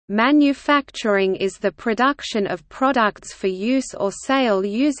Manufacturing is the production of products for use or sale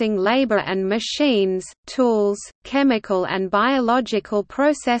using labor and machines, tools, chemical and biological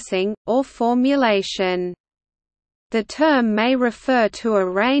processing, or formulation. The term may refer to a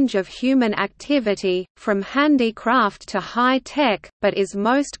range of human activity, from handicraft to high-tech, but is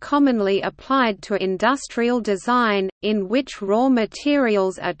most commonly applied to industrial design, in which raw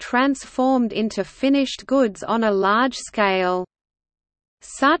materials are transformed into finished goods on a large scale.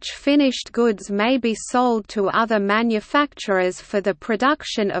 Such finished goods may be sold to other manufacturers for the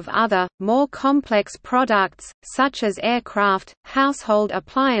production of other, more complex products, such as aircraft, household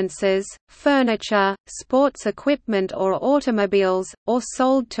appliances, furniture, sports equipment or automobiles, or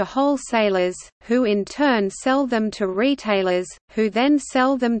sold to wholesalers, who in turn sell them to retailers, who then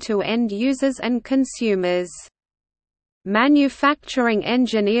sell them to end users and consumers. Manufacturing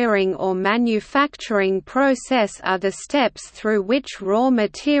engineering or manufacturing process are the steps through which raw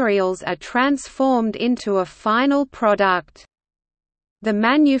materials are transformed into a final product. The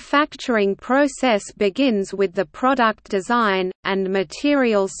manufacturing process begins with the product design, and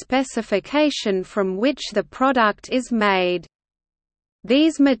material specification from which the product is made.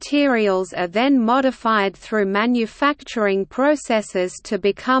 These materials are then modified through manufacturing processes to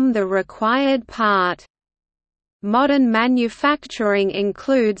become the required part. Modern manufacturing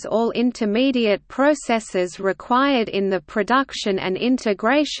includes all intermediate processes required in the production and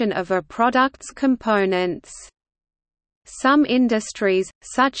integration of a product's components. Some industries,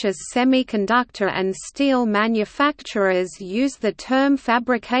 such as semiconductor and steel manufacturers, use the term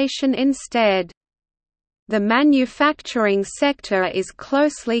fabrication instead. The manufacturing sector is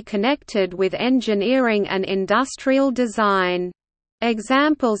closely connected with engineering and industrial design.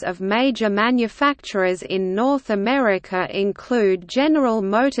 Examples of major manufacturers in North America include General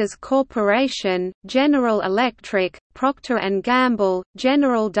Motors Corporation, General Electric, Procter & Gamble,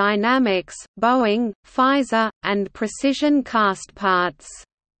 General Dynamics, Boeing, Pfizer, and Precision Castparts.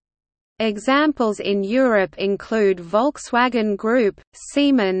 Examples in Europe include Volkswagen Group,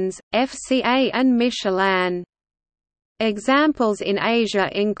 Siemens, FCA and Michelin. Examples in Asia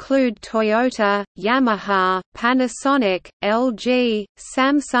include Toyota, Yamaha, Panasonic, LG,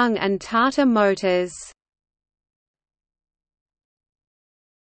 Samsung and Tata Motors.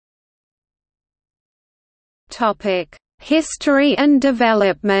 History and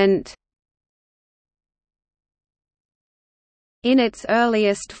development. In its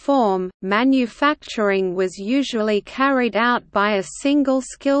earliest form, manufacturing was usually carried out by a single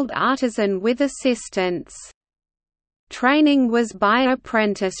skilled artisan with assistants. Training was by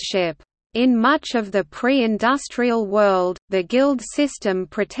apprenticeship. In much of the pre-industrial world, the guild system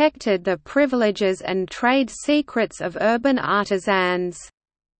protected the privileges and trade secrets of urban artisans.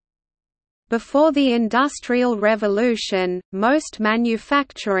 Before the Industrial Revolution, most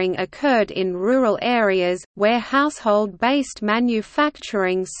manufacturing occurred in rural areas, where household-based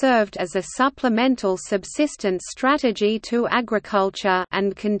manufacturing served as a supplemental subsistence strategy to agriculture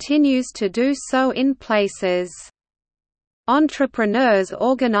and continues to do so in places. Entrepreneurs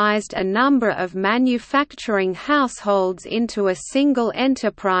organized a number of manufacturing households into a single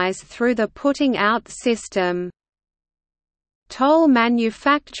enterprise through the putting out system. Toll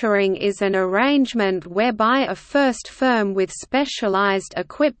manufacturing is an arrangement whereby a first firm with specialized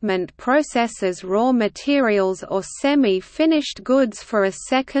equipment processes raw materials or semi-finished goods for a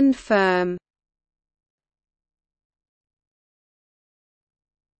second firm.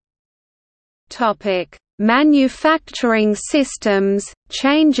 Manufacturing systems,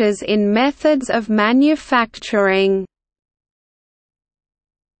 changes in methods of manufacturing.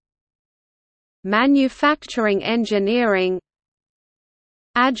 Manufacturing engineering,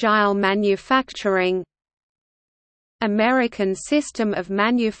 agile manufacturing, American system of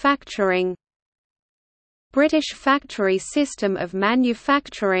manufacturing, British factory system of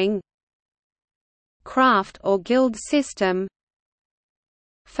manufacturing, craft or guild system,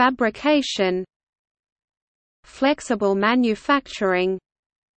 fabrication, flexible manufacturing,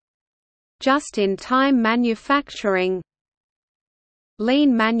 just-in-time manufacturing,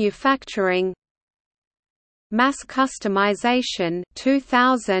 lean manufacturing, mass customization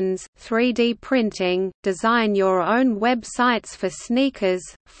 2000s, 3D printing, design your own websites for sneakers,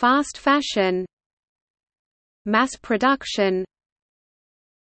 fast fashion, mass production,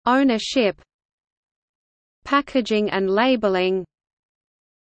 ownership, packaging and labeling,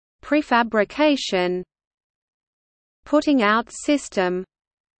 prefabrication, putting out system,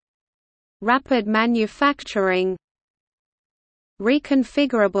 rapid manufacturing,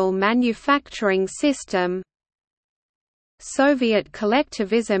 reconfigurable manufacturing system, Soviet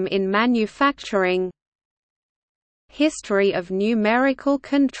collectivism in manufacturing, History of numerical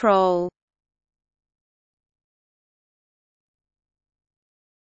control.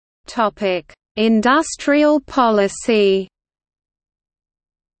 Topic: Industrial policy.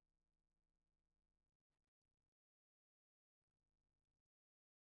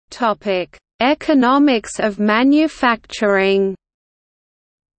 Topic: Economics of manufacturing.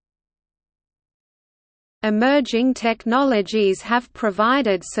 Emerging technologies have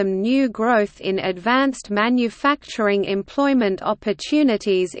provided some new growth in advanced manufacturing employment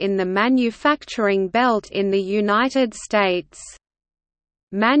opportunities in the manufacturing belt in the United States.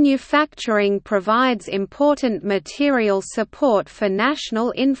 Manufacturing provides important material support for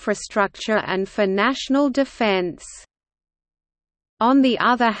national infrastructure and for national defense. On the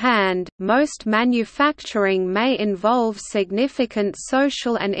other hand, most manufacturing may involve significant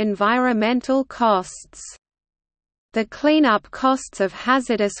social and environmental costs. The cleanup costs of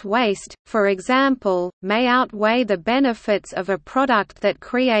hazardous waste, for example, may outweigh the benefits of a product that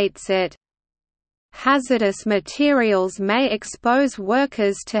creates it. Hazardous materials may expose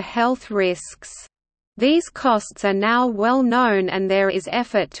workers to health risks. These costs are now well known, and there is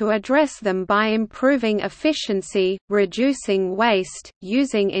effort to address them by improving efficiency, reducing waste,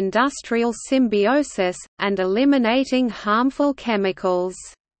 using industrial symbiosis, and eliminating harmful chemicals.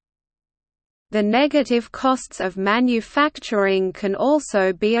 The negative costs of manufacturing can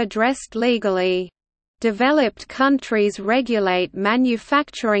also be addressed legally. Developed countries regulate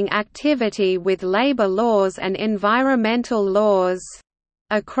manufacturing activity with labor laws and environmental laws.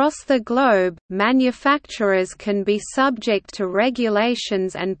 Across the globe, manufacturers can be subject to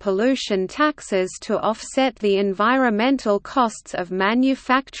regulations and pollution taxes to offset the environmental costs of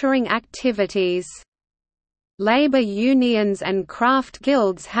manufacturing activities. Labor unions and craft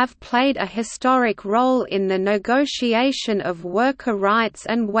guilds have played a historic role in the negotiation of worker rights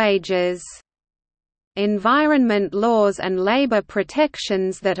and wages. Environment laws and labor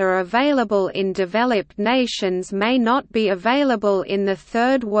protections that are available in developed nations may not be available in the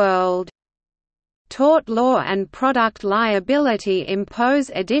Third World. Tort law and product liability impose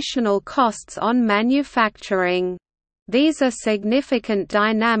additional costs on manufacturing. These are significant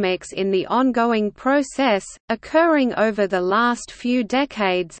dynamics in the ongoing process, occurring over the last few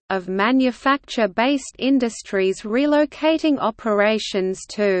decades, of manufacture-based industries relocating operations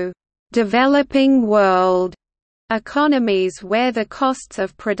to developing world economies where the costs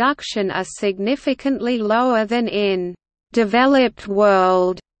of production are significantly lower than in developed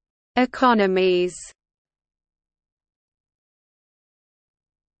world economies.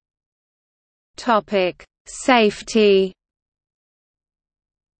 Topic: Safety.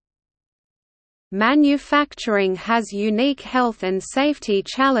 Manufacturing has unique health and safety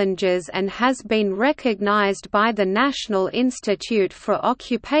challenges and has been recognized by the National Institute for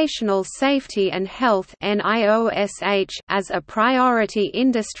Occupational Safety and Health as a priority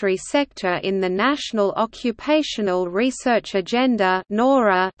industry sector in the National Occupational Research Agenda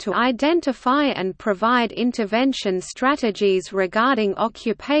to identify and provide intervention strategies regarding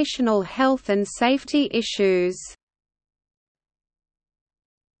occupational health and safety issues.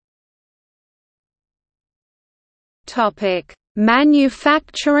 Topic: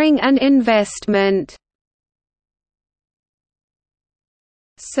 Manufacturing and investment.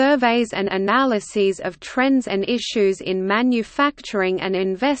 Surveys and analyses of trends and issues in manufacturing and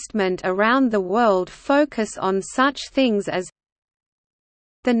investment around the world focus on such things as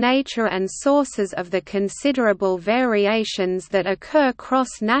the nature and sources of the considerable variations that occur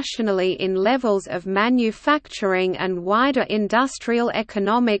cross-nationally in levels of manufacturing and wider industrial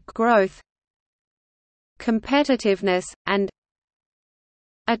economic growth, competitiveness, and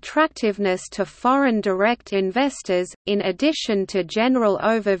attractiveness to foreign direct investors. In addition to general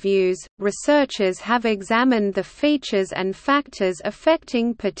overviews, researchers have examined the features and factors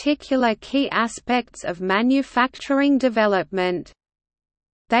affecting particular key aspects of manufacturing development.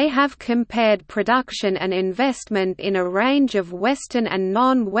 They have compared production and investment in a range of Western and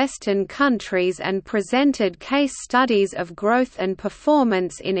non-Western countries and presented case studies of growth and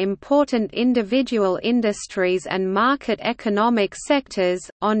performance in important individual industries and market economic sectors.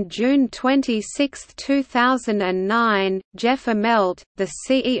 On June 26, 2009, Jeff Immelt, the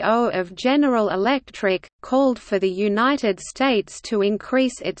CEO of General Electric, called for the United States to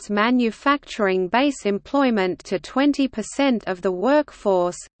increase its manufacturing base employment to 20% of the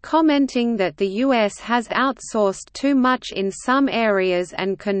workforce, commenting that the U.S. has outsourced too much in some areas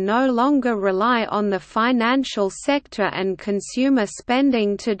and can no longer rely on the financial sector and consumer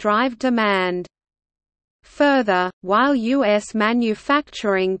spending to drive demand. Further, while U.S.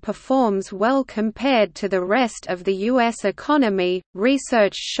 manufacturing performs well compared to the rest of the U.S. economy,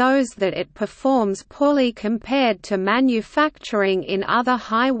 research shows that it performs poorly compared to manufacturing in other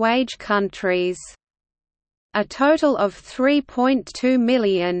high-wage countries. A total of 3.2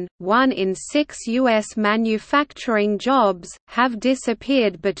 million, 1 in 6 U.S. manufacturing jobs, have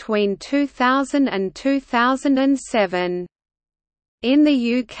disappeared between 2000 and 2007. In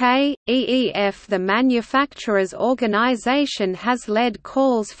the UK, EEF, the manufacturers' organisation, has led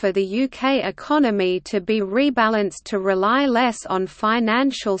calls for the UK economy to be rebalanced to rely less on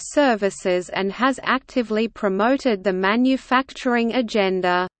financial services and has actively promoted the manufacturing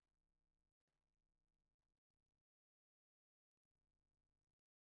agenda.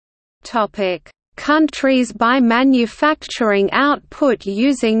 Countries by manufacturing output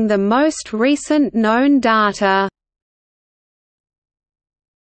using the most recent known data.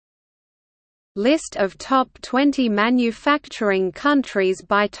 List of top 20 manufacturing countries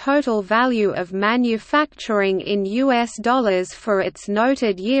by total value of manufacturing in US dollars for its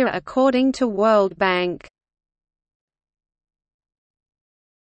noted year according to World Bank.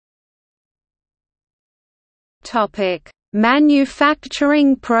 Topic: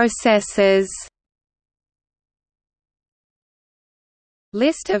 Manufacturing processes.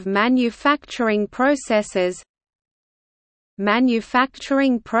 List of manufacturing processes.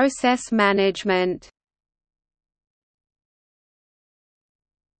 Manufacturing process management.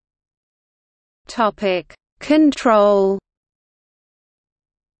 Topic: Control.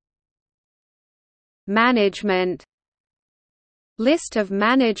 Management. List of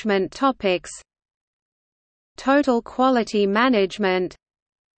management topics. Total quality management.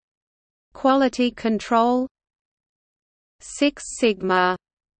 Quality control. Six Sigma.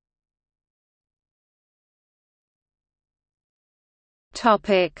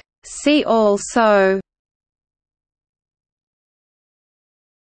 See also: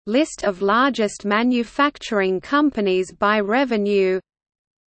 List of largest manufacturing companies by revenue,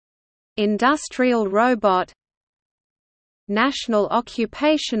 Industrial robot, National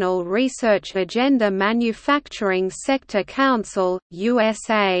Occupational Research Agenda, Manufacturing Sector Council,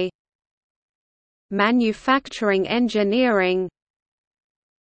 USA, Manufacturing engineering,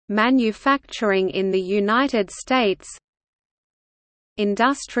 Manufacturing in the United States,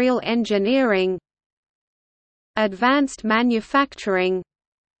 Industrial engineering, Advanced manufacturing,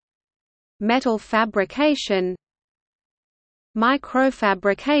 Metal fabrication,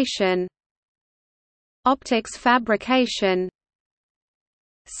 Microfabrication, Optics fabrication,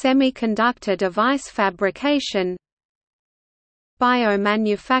 Semiconductor device fabrication,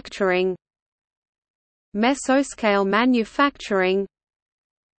 Biomanufacturing, Mesoscale manufacturing,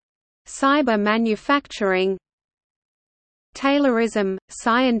 Cyber manufacturing, Taylorism,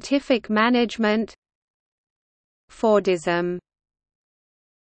 scientific management, Fordism.